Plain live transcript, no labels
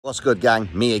What's good, gang?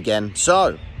 Me again.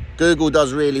 So, Google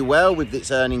does really well with its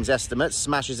earnings estimates,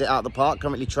 smashes it out the park,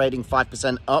 currently trading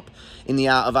 5% up in the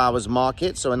out-of-hours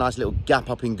market. So a nice little gap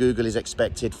up in Google is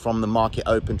expected from the market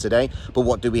open today. But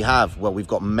what do we have? Well, we've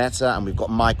got Meta and we've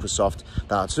got Microsoft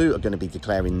that too are going to be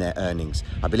declaring their earnings.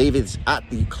 I believe it's at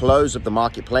the close of the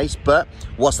marketplace, but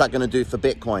what's that going to do for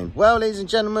Bitcoin? Well, ladies and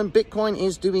gentlemen, Bitcoin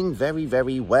is doing very,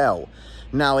 very well.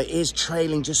 Now, it is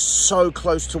trailing just so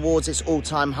close towards its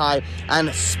all-time high,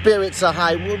 and spirits are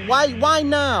high. Why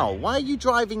now? Why are you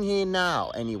driving here now?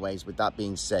 Anyways, with that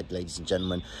being said, ladies and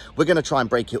gentlemen, we're going to try and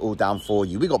break it all down for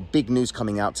you. We got big news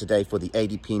coming out today for the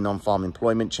ADP non-farm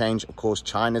employment change. Of course,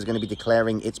 China's going to be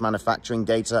declaring its manufacturing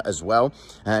data as well,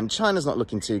 and China's not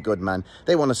looking too good, man.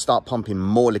 They want to start pumping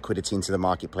more liquidity into the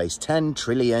marketplace. 10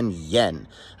 trillion yen.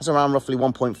 That's around roughly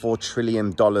 $1.4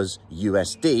 trillion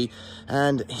USD,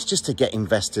 and it's just to get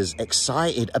investors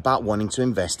excited about wanting to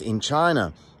invest in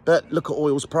China. But look at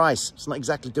oil's price. It's not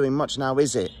exactly doing much now,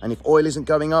 is it? And if oil isn't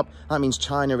going up, that means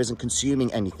China isn't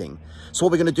consuming anything. So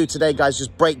what we're going to do today, guys,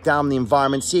 just break down the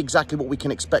environment, see exactly what we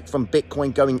can expect from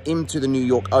Bitcoin going into the New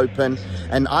York Open.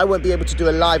 And I won't be able to do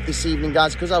a live this evening,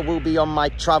 guys, because I will be on my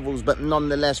travels. But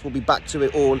nonetheless, we'll be back to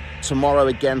it all tomorrow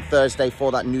again, Thursday,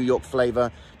 for that New York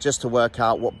flavor, just to work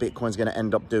out what Bitcoin's going to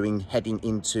end up doing heading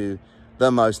into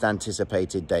the most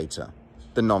anticipated data.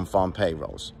 The non-farm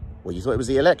payrolls. Well, you thought it was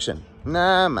the election?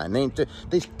 Nah, man,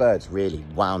 this bird's really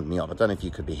wound me up. I don't know if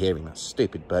you could be hearing that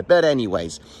stupid bird. But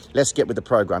anyways, let's get with the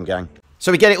program, gang.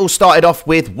 So we get it all started off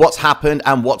with what's happened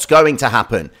and what's going to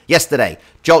happen. Yesterday,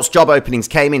 JOLTS job openings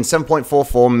came in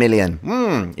 7.44 million.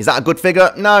 Is that a good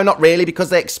figure? No, not really,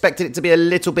 because they expected it to be a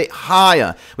little bit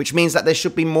higher, which means that there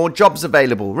should be more jobs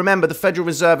available. Remember, the Federal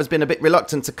Reserve has been a bit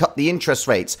reluctant to cut the interest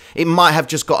rates. It might have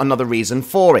just got another reason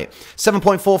for it.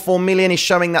 7.44 million is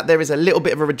showing that there is a little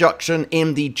bit of a reduction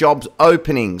in the jobs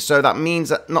openings. So that means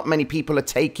that not many people are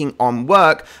taking on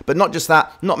work, but not just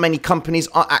that, not many companies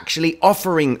are actually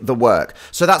offering the work.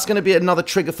 So that's going to be another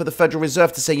trigger for the Federal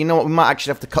Reserve to say, you know what, we might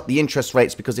actually have to cut the interest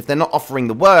rates, because if they're not offering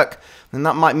the work, then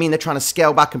that might mean they're trying to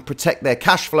scale back and protect their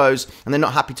cash flows, and they're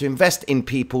not happy to invest in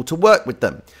people to work with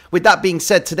them. With that being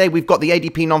said, today we've got the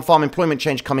ADP non-farm employment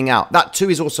change coming out. That too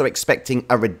is also expecting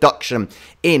a reduction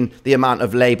in the amount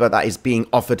of labor that is being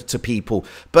offered to people.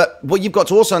 But what you've got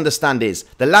to also understand is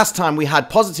the last time we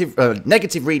had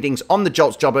negative readings on the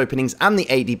JOLTS job openings and the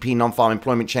ADP non-farm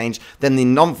employment change, then the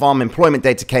non-farm employment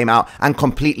data came out and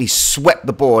completely swept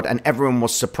the board, and everyone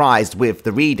was surprised with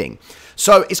the reading.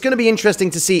 So it's going to be interesting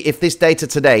to see if this data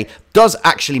today does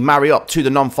actually marry up to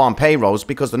the non-farm payrolls,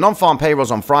 because the non-farm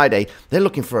payrolls on Friday, they're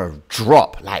looking for a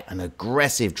drop, like an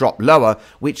aggressive drop lower,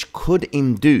 which could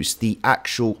induce the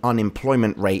actual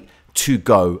unemployment rate to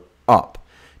go up.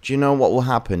 Do you know what will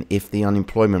happen if the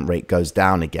unemployment rate goes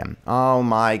down again? Oh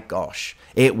my gosh,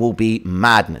 it will be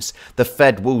madness. The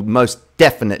Fed will most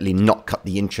definitely not cut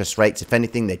the interest rates. If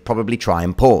anything, they'd probably try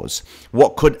and pause.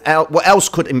 What else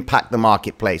could impact the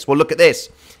marketplace? Well, look at this.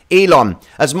 Elon,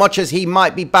 as much as he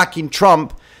might be backing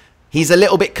Trump, he's a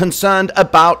little bit concerned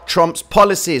about Trump's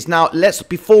policies. Now,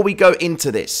 before we go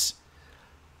into this,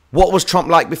 what was Trump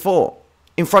like before?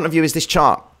 In front of you is this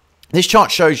chart. This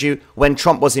chart shows you when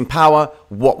Trump was in power,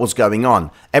 what was going on.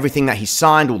 Everything that he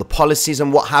signed, all the policies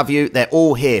and what have you, they're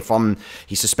all here. From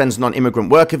he suspends non-immigrant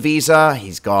worker visa,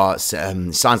 he's got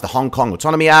signs the Hong Kong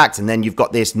Autonomy Act, and then you've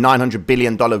got this $900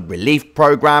 billion relief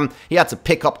program. He had to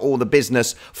pick up all the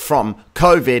business from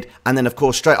COVID, and then of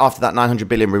course straight after that $900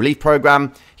 billion relief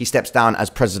program, he steps down as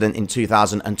president in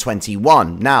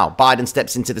 2021. Now Biden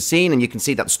steps into the scene, and you can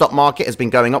see that the stock market has been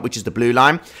going up, which is the blue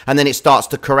line, and then it starts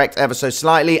to correct ever so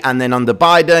slightly, and then under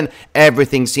Biden,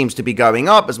 everything seems to be going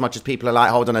up. As much as people are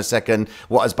like, hold on a second,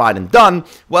 what has Biden done?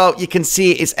 Well, you can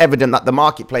see it's evident that the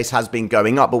marketplace has been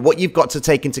going up. But what you've got to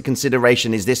take into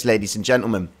consideration is this, ladies and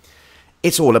gentlemen.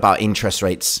 It's all about interest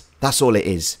rates. That's all it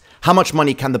is. How much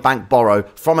money can the bank borrow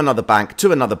from another bank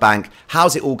to another bank?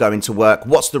 How's it all going to work?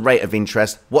 What's the rate of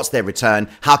interest? What's their return?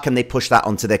 How can they push that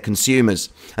onto their consumers?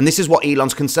 And this is what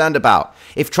Elon's concerned about.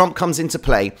 If Trump comes into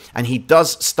play and he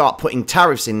does start putting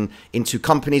tariffs into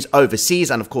companies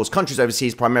overseas, and of course countries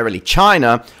overseas, primarily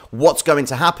China, what's going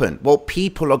to happen? Well,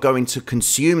 people are going to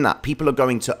consume that. People are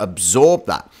going to absorb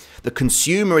that. The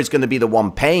consumer is going to be the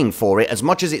one paying for it. As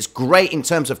much as it's great in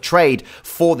terms of trade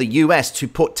for the US to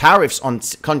put tariffs on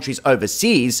countries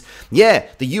overseas, yeah,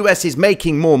 the US is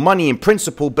making more money in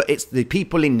principle, but it's the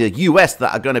people in the US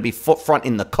that are going to be forefront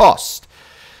in the cost.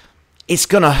 It's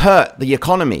going to hurt the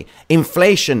economy.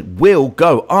 Inflation will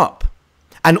go up.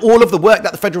 And all of the work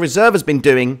that the Federal Reserve has been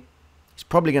doing is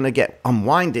probably going to get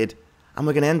unwinded, and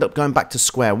we're going to end up going back to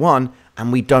square one,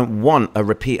 and we don't want a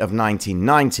repeat of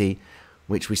 1990,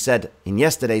 which we said in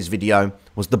yesterday's video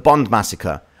was the bond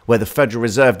massacre, where the Federal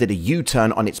Reserve did a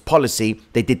U-turn on its policy.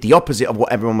 They did the opposite of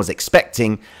what everyone was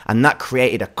expecting, and that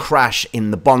created a crash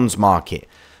in the bonds market.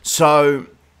 So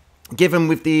given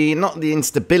with not the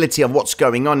instability of what's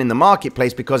going on in the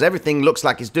marketplace, because everything looks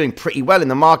like it's doing pretty well in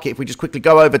the market. If we just quickly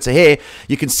go over to here,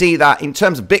 you can see that in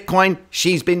terms of Bitcoin,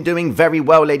 she's been doing very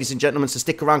well, ladies and gentlemen. So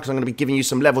stick around, because I'm going to be giving you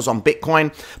some levels on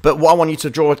Bitcoin. But what I want you to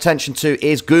draw attention to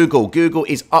is Google. Google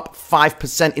is up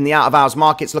 5% in the out of hours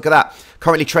markets. Look at that.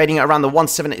 Currently trading at around the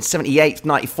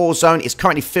 178.94 zone. It's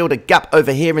currently filled a gap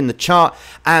over here in the chart,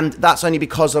 and that's only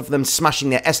because of them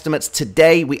smashing their estimates.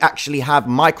 Today, we actually have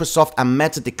Microsoft and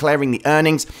Meta declaring the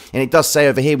earnings, and it does say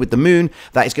over here with the moon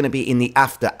that it's going to be in the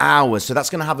after hours. So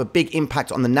that's going to have a big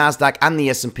impact on the NASDAQ and the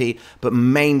S&P, but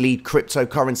mainly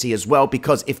cryptocurrency as well,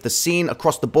 because if the scene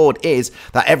across the board is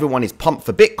that everyone is pumped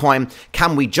for Bitcoin,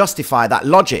 can we justify that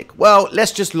logic? Well,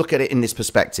 let's just look at it in this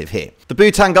perspective here. The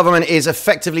Bhutan government is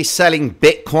effectively selling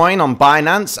Bitcoin on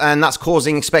Binance, and that's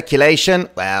causing speculation.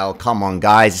 Well, come on,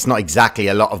 guys. It's not exactly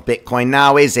a lot of Bitcoin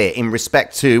now, is it, in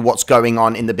respect to what's going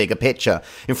on in the bigger picture?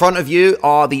 In front of you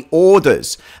are the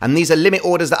orders, and these are limit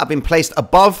orders that have been placed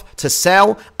above to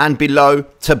sell and below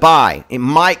to buy. It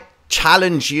might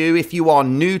challenge you if you are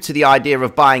new to the idea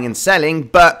of buying and selling,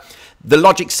 but the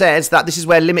logic says that this is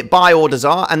where limit buy orders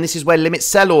are, and this is where limit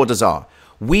sell orders are.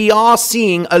 We are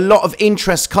seeing a lot of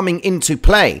interest coming into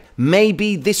play.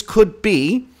 Maybe this could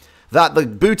be that the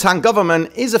Bhutan government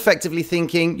is effectively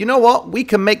thinking, you know what, we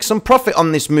can make some profit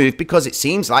on this move, because it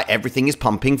seems like everything is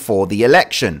pumping for the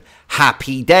election.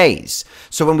 Happy days.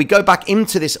 So when we go back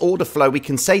into this order flow, we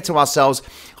can say to ourselves,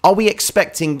 are we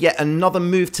expecting yet another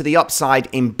move to the upside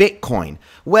in Bitcoin?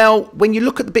 Well, when you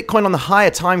look at the Bitcoin on the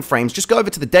higher time frames, just go over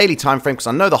to the daily time frame, because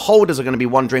I know the holders are going to be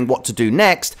wondering what to do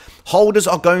next. Holders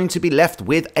are going to be left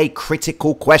with a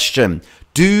critical question.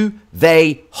 Do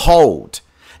they hold?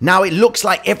 Now, it looks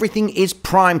like everything is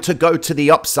primed to go to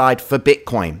the upside for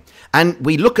Bitcoin. And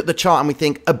we look at the chart and we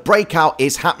think a breakout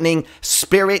is happening.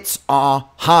 Spirits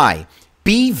are high.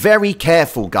 Be very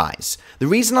careful, guys. The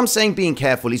reason I'm saying being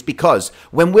careful is because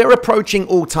when we're approaching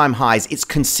all-time highs, it's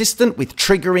consistent with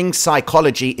triggering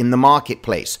psychology in the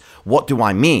marketplace. What do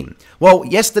I mean? Well,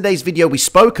 yesterday's video we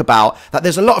spoke about that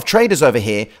there's a lot of traders over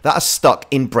here that are stuck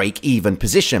in break-even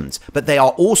positions, but they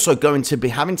are also going to be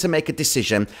having to make a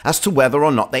decision as to whether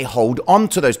or not they hold on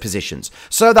to those positions.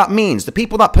 So that means the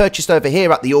people that purchased over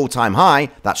here at the all-time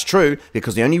high, that's true,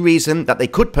 because the only reason that they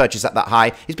could purchase at that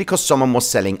high is because someone was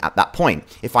selling at that point.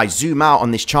 If I zoom out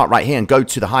on this chart right here and go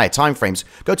to the higher time frames,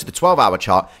 go to the 12-hour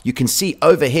chart, you can see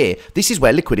over here, this is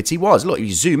where liquidity was. Look,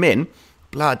 you zoom in,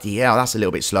 bloody hell, that's a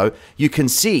little bit slow. You can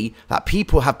see that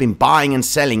people have been buying and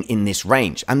selling in this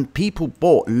range, and people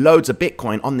bought loads of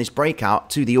Bitcoin on this breakout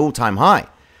to the all-time high,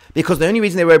 because the only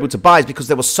reason they were able to buy is because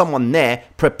there was someone there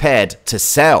prepared to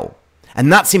sell. And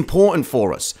that's important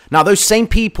for us. Now, those same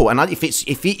people, and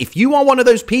if you are one of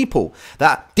those people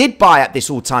that did buy at this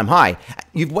all-time high,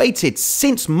 you've waited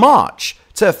since March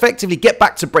to effectively get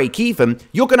back to break even,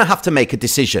 you're going to have to make a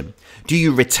decision. Do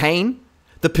you retain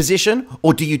the position,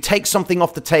 or do you take something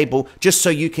off the table just so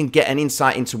you can get an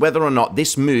insight into whether or not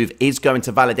this move is going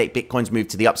to validate Bitcoin's move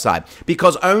to the upside?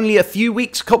 Because only a few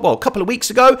weeks, well, a couple of weeks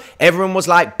ago, everyone was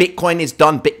like, Bitcoin is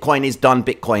done, Bitcoin is done,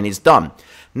 Bitcoin is done.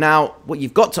 Now, what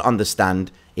you've got to understand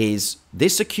is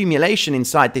this accumulation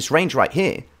inside this range right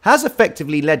here has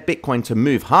effectively led Bitcoin to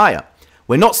move higher.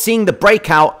 We're not seeing the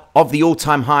breakout of the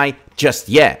all-time high just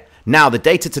yet. Now, the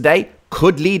data today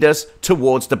could lead us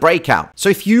towards the breakout. So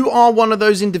if you are one of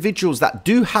those individuals that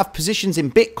do have positions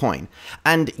in Bitcoin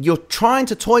and you're trying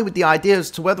to toy with the idea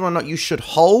as to whether or not you should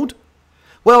hold,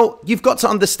 well, you've got to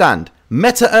understand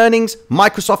Meta earnings,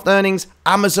 Microsoft earnings,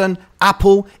 Amazon,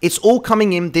 Apple, it's all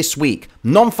coming in this week.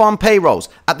 Non-farm payrolls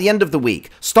at the end of the week,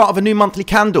 start of a new monthly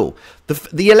candle,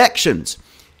 the elections.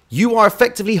 You are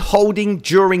effectively holding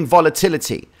during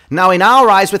volatility. Now, in our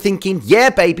eyes, we're thinking, yeah,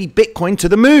 baby, Bitcoin to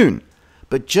the moon.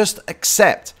 But just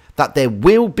accept that there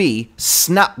will be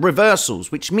snap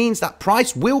reversals, which means that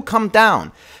price will come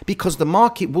down because the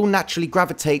market will naturally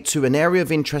gravitate to an area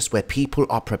of interest where people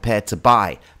are prepared to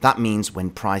buy. That means when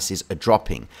prices are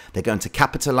dropping, they're going to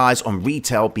capitalize on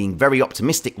retail being very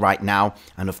optimistic right now.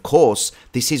 And of course,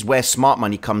 this is where smart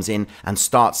money comes in and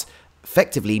starts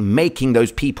effectively making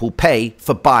those people pay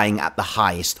for buying at the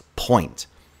highest point.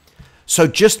 So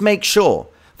just make sure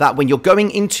that when you're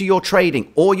going into your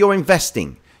trading or your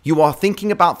investing, you are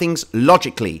thinking about things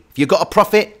logically. If you've got a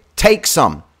profit, take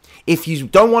some. If you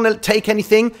don't want to take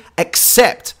anything,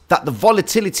 accept that the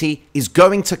volatility is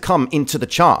going to come into the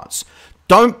charts.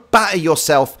 Don't batter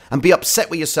yourself and be upset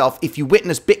with yourself if you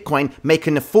witness Bitcoin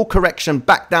making a full correction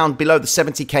back down below the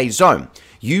 70K zone.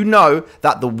 You know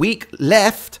that the week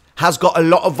left has got a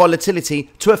lot of volatility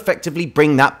to effectively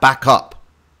bring that back up.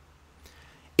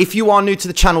 If you are new to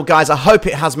the channel, guys, I hope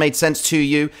it has made sense to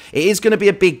you. It is going to be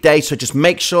a big day, so just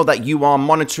make sure that you are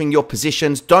monitoring your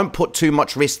positions. Don't put too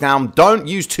much risk down. Don't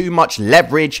use too much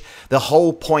leverage. The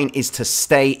whole point is to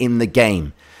stay in the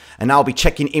game. And I'll be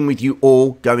checking in with you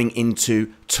all going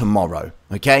into tomorrow,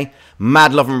 okay?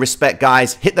 Mad love and respect,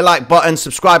 guys. Hit the like button,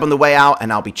 subscribe on the way out,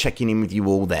 and I'll be checking in with you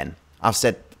all then. I've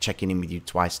said checking in with you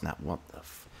twice now. What the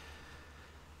f...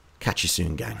 Catch you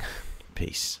soon, gang.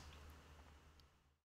 Peace.